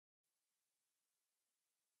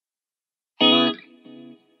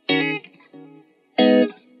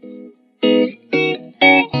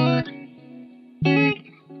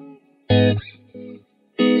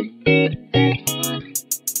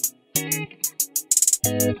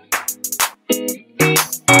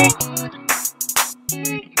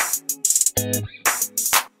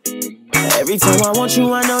Every time I want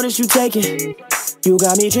you, I notice you take it. You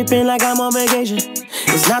got me tripping like I'm on vacation.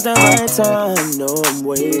 It's not the right time, no, I'm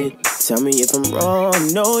waiting. Tell me if I'm wrong,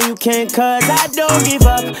 no you can't, cause I don't give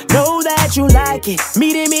up. Know that you like it.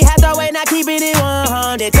 Meeting me halfway, not keeping it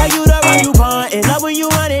 100. Tell you to run, you want it. Love when you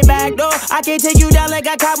run it back, no. I can't take you down like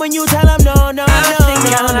I caught when you tell them no, no, I no,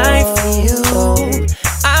 think no, I no. lie for you.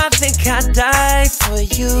 I think I'd die for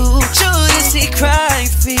you. Jodeci cry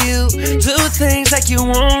for you. Do things like you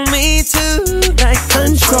want me to. Like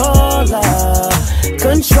Controlla,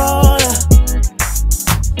 controlla.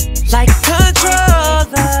 Like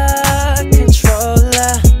Controlla,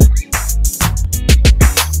 Controlla.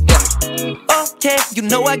 Okay, you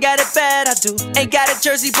know I got it bad, I do. Ain't got a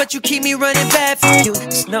jersey, but you keep me running bad for you.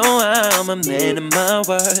 Just know I'm a man of my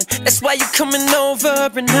word. That's why you coming over,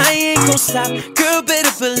 and I ain't gon' stop. Girl, better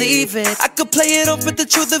believe it. I could play it off, but the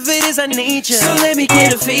truth of it is I need you. So let me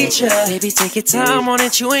get a feature. Baby, take your time on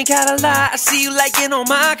it, you ain't gotta lie. I see you liking all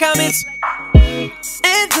my comments.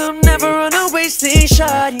 And I'm never on a wasting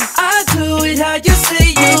shawty. I do it how you say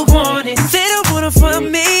you want it. They don't wanna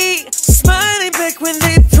find me smiling back when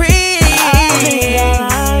they pray.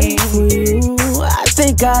 I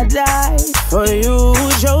think I die for you.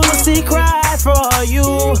 Jodeci cry for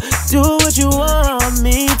you. Do what you want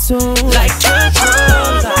me to. Like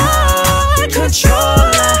Controlla,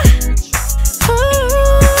 Controlla,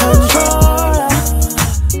 Controlla,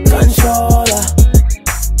 controlla.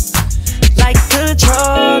 like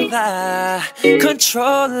Controlla,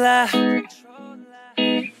 Controlla.